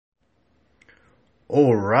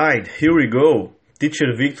Alright, here we go.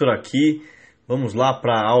 Teacher Victor aqui. Vamos lá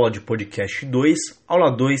para a aula de podcast 2.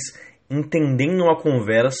 Aula 2, Entendendo a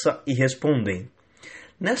Conversa e Respondendo.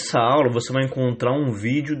 Nessa aula você vai encontrar um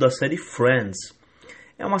vídeo da série Friends.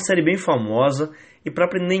 É uma série bem famosa e para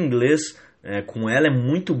aprender inglês com ela é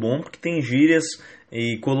muito bom porque tem gírias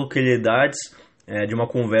e coloquialidades de uma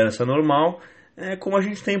conversa normal como a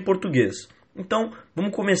gente tem em português. Então,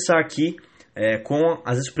 vamos começar aqui com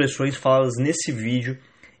as expressões faladas nesse vídeo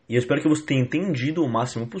e eu espero que você tenha entendido o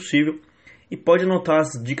máximo possível e pode anotar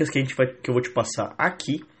as dicas que eu vou te passar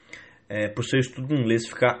aqui para o seu estudo de inglês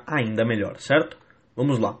ficar ainda melhor, certo?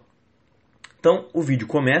 Vamos lá. Então, o vídeo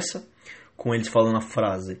começa com eles falando a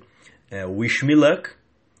frase wish me luck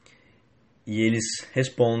e eles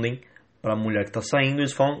respondem para a mulher que está saindo,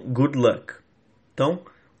 eles falam good luck. Então,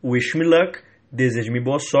 wish me luck, deseje-me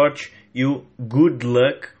boa sorte e o good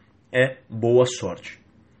luck é boa sorte.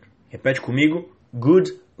 Repete comigo, good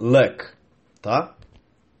luck, tá?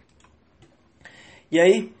 E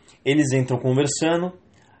aí, eles entram conversando,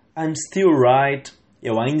 I'm still right,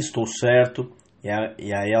 eu ainda estou certo, e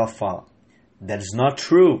aí ela fala, that is not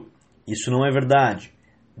true, isso não é verdade,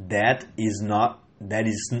 that is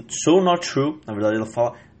so not true, na verdade ela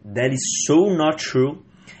fala, that is so not true,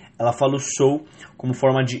 ela fala o so como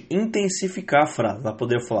forma de intensificar a frase, ela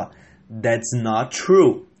poderia falar, that's not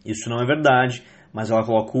true, isso não é verdade, mas ela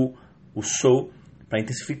coloca o so para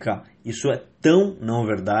intensificar. Isso é tão não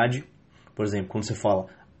verdade. Por exemplo, quando você fala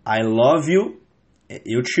I love you,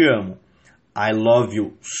 eu te amo. I love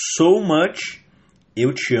you so much,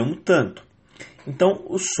 eu te amo tanto. Então,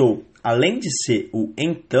 o so, além de ser o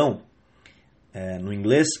então, no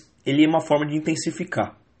inglês, ele é uma forma de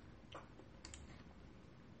intensificar.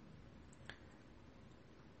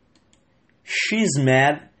 She's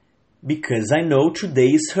mad because I know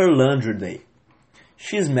today is her laundry day.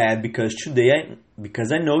 She's mad because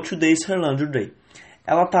I know today is her laundry day.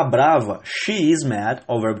 Ela tá brava. She is mad,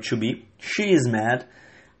 o verbo to be. She is mad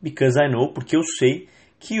because I know, porque eu sei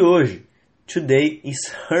que hoje, today is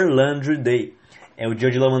her laundry day. É o dia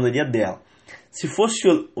de lavanderia dela. Se fosse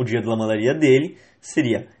o dia de lavanderia dele,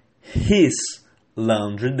 seria his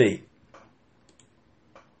laundry day.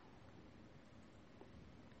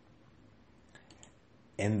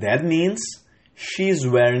 And that means she's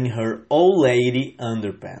wearing her old lady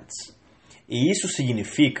underpants. E isso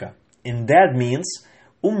significa, and that means,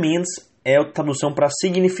 o means é a tradução para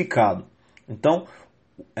significado. Então,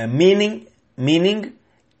 meaning,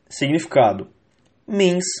 significado.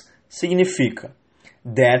 Means, significa.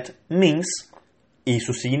 That means,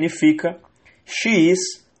 isso significa. She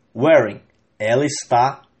is wearing. Ela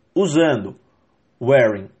está usando.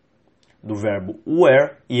 Wearing. Do verbo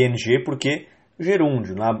wear, ing, porque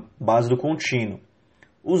gerúndio, na base do contínuo.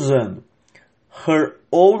 Usando. Her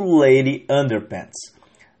old lady underpants.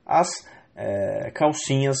 As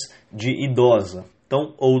calcinhas de idosa.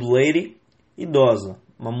 Então, old lady, idosa.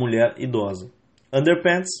 Uma mulher idosa.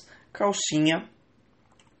 Underpants, calcinha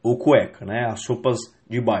ou cueca, né? As roupas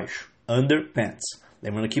de baixo. Underpants.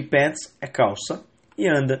 Lembrando que pants é calça e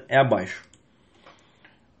under é abaixo.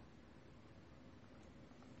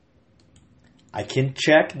 I can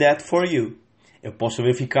check that for you. Eu posso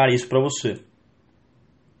verificar isso para você.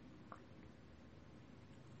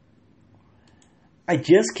 I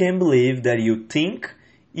just can't believe that you think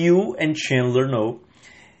you and Chandler know.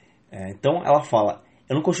 Então ela fala,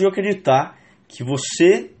 eu não consigo acreditar que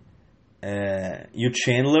você e o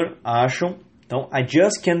Chandler acham. Então, I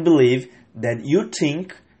just can't believe that you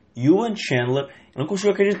think you and Chandler. Eu não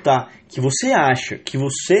consigo acreditar que você acha que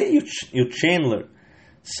você e o Chandler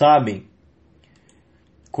sabem,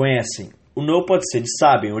 conhecem. O know pode ser de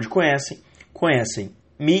sabem ou de conhecem. Conhecem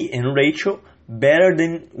me and Rachel better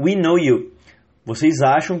than we know you. Vocês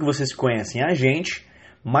acham que vocês conhecem a gente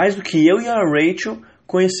mais do que eu e a Rachel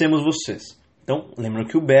conhecemos vocês. Então, lembra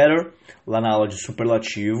que o better, lá na aula de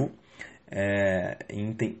superlativo,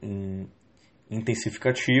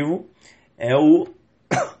 intensificativo, é o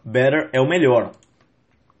better, é o melhor.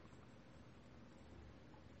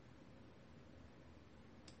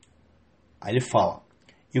 Aí ele fala,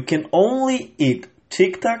 you can only eat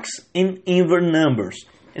Tic Tacs in even numbers.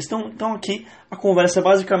 Então aqui a conversa é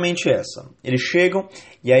basicamente essa. Eles chegam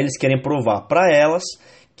e aí eles querem provar para elas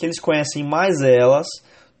que eles conhecem mais elas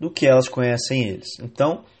do que elas conhecem eles.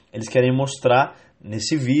 Então eles querem mostrar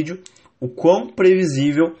nesse vídeo o quão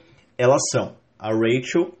previsível elas são. A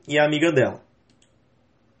Rachel e a amiga dela.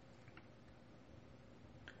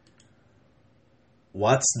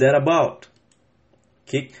 What's that about?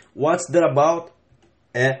 Okay? What's that about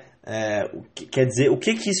quer dizer, o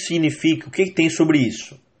que isso significa, o que tem sobre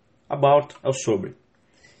isso? About é o sobre.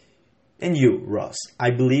 And you, Ross,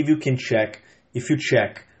 I believe you can check. If you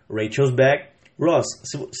check Rachel's bag. Ross,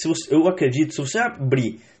 eu acredito, se você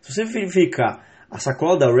abrir, se você verificar a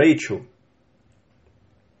sacola da Rachel,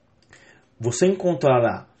 você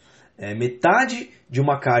encontrará metade de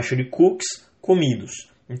uma caixa de cookies comidos.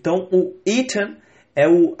 Então, o eaten é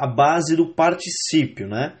a base do particípio,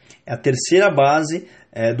 né? É a terceira base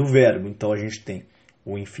do verbo. Então, a gente tem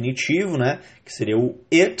o infinitivo, né? Que seria o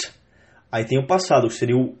it. Aí tem o passado, que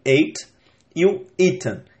seria o ate. E o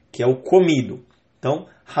eaten, que é o comido. Então,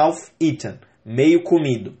 half eaten, meio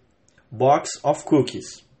comido. Box of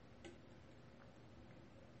cookies.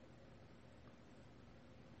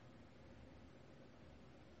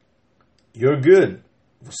 You're good.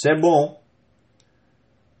 Você é bom.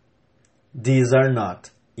 These are not.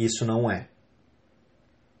 Isso não é.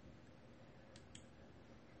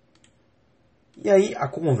 E aí a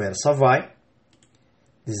conversa vai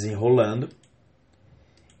desenrolando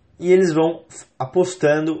e eles vão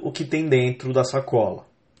apostando o que tem dentro da sacola.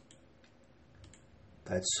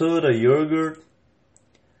 That's soda, yogurt.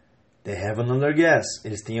 They have another guess.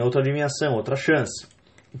 Eles têm outra adivinhação, outra chance.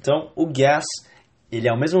 Então o guess, ele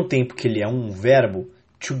ao mesmo tempo que ele é um verbo,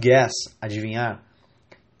 to guess, adivinhar.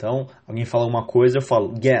 Então, alguém fala uma coisa, eu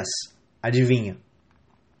falo, guess, adivinha.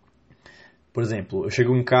 Por exemplo, eu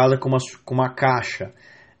chego em casa com uma caixa,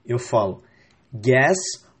 eu falo, guess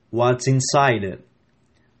what's inside it.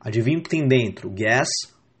 Adivinha o que tem dentro. Guess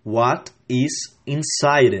what is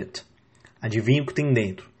inside it. Adivinha o que tem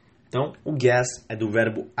dentro. Então, o guess é do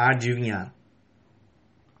verbo adivinhar.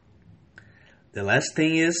 The last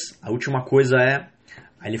thing is, a última coisa é,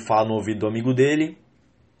 aí ele fala no ouvido do amigo dele,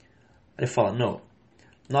 ele fala, no,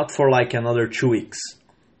 not for like another 2 weeks.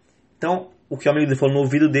 Então, o que o amigo dele falou no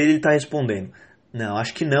ouvido dele, ele está respondendo, não,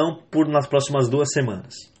 acho que não, por nas próximas 2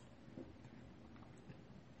 semanas.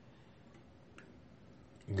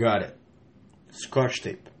 Got it. Scotch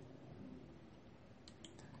tape.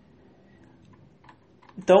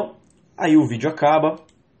 Então, aí o vídeo acaba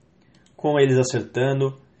com eles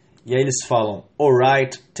acertando e aí eles falam,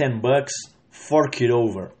 alright, $10, fork it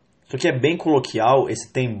over. Isso aqui é bem coloquial, esse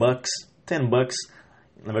 $10,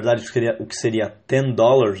 na verdade o que seria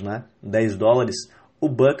 $10, né? $10. O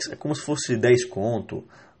bucks é como se fosse 10 conto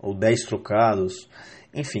ou 10 trocados.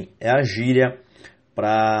 Enfim, é a gíria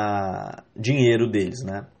para dinheiro deles,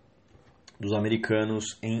 né? Dos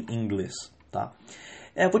americanos em inglês, tá?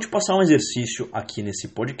 Vou te passar um exercício aqui nesse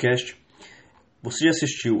podcast. Você já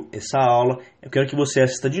assistiu essa aula, eu quero que você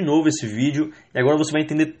assista de novo esse vídeo e agora você vai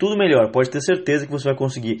entender tudo melhor. Pode ter certeza que você vai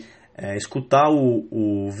conseguir escutar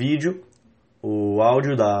o vídeo, o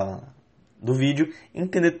áudio do vídeo e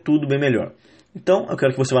entender tudo bem melhor. Então, eu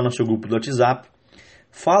quero que você vá no seu grupo do WhatsApp,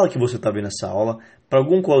 fala que você está vendo essa aula, para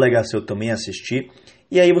algum colega seu também assistir,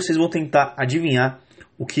 e aí vocês vão tentar adivinhar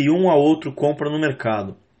o que um ao outro compra no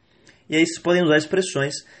mercado. E aí vocês podem usar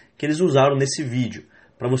expressões que eles usaram nesse vídeo,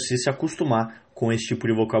 para você se acostumar com esse tipo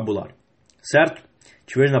de vocabulário. Certo?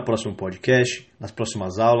 Te vejo no próximo podcast, nas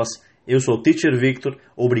próximas aulas. Eu sou o Teacher Victor,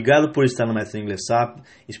 obrigado por estar no Método Inglês App,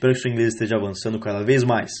 espero que o seu inglês esteja avançando cada vez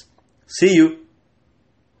mais. See you!